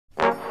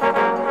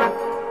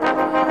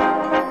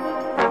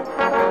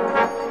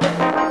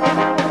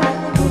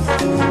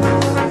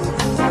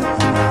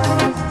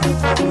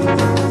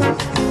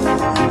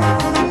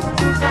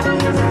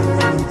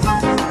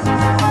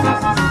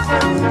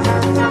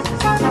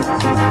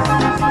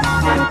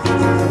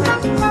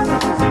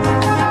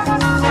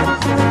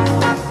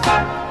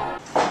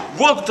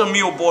Welcome to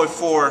Meal Boy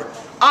 4.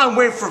 I'm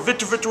waiting for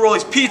Victor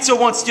Vittoroli's pizza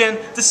once again.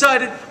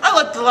 Decided I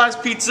like the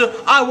last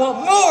pizza. I want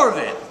more of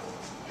it.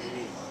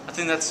 I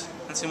think that's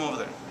him over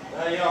there.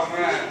 Hey, yo,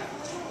 man.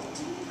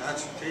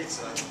 That's your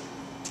pizza.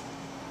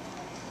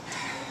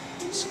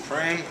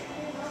 Supreme?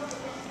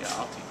 Yeah,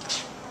 I'll take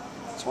that.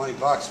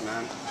 $20,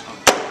 man.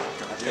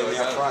 Yeah, I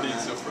got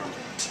pizza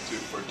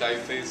for tight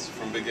face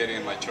from Spaghetti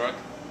in my truck.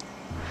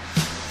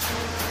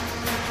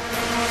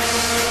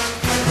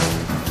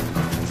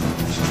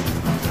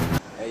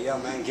 Hey, yo,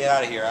 man, get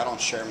out of here. I don't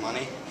share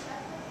money.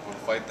 Want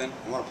to fight then?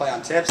 You want to play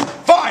on tips?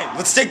 Fine!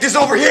 Let's take this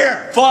over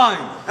here! Fine.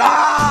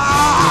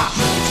 Ah!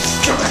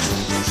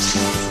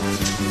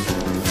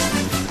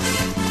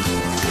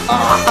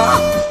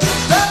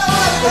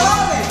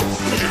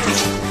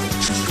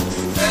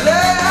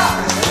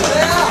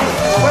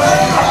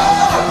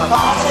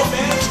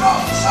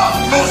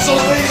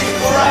 Mussolini,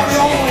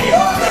 ravioli!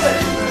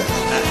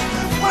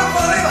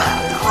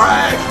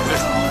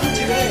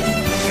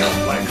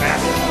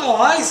 Oh,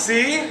 I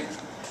see.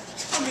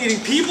 I'm meeting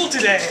people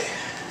today.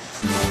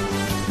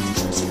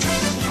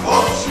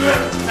 Oh, shit!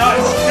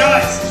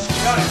 Guys.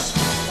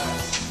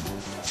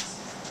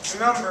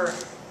 Remember,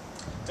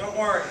 don't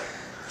worry.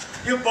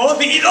 You'll both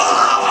be eaten.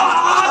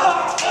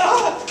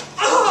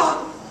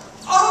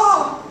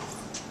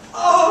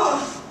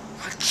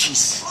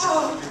 Jeez.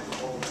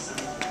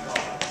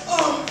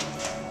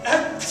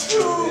 And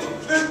two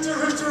Victor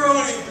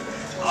Vittoroli.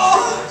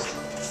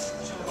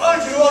 I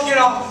can walk it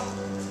off.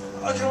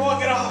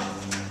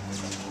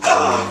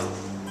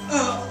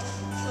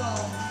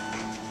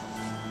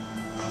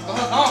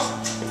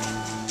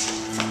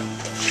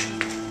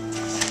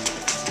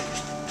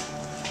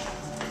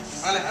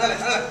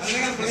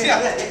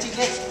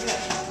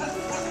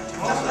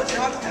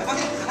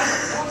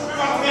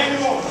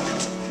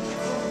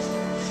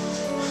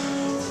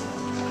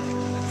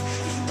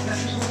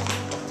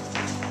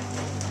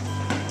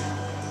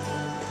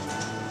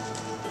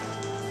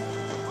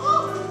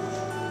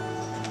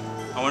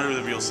 I wonder who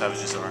the real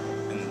savages are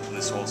in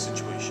this whole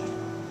situation.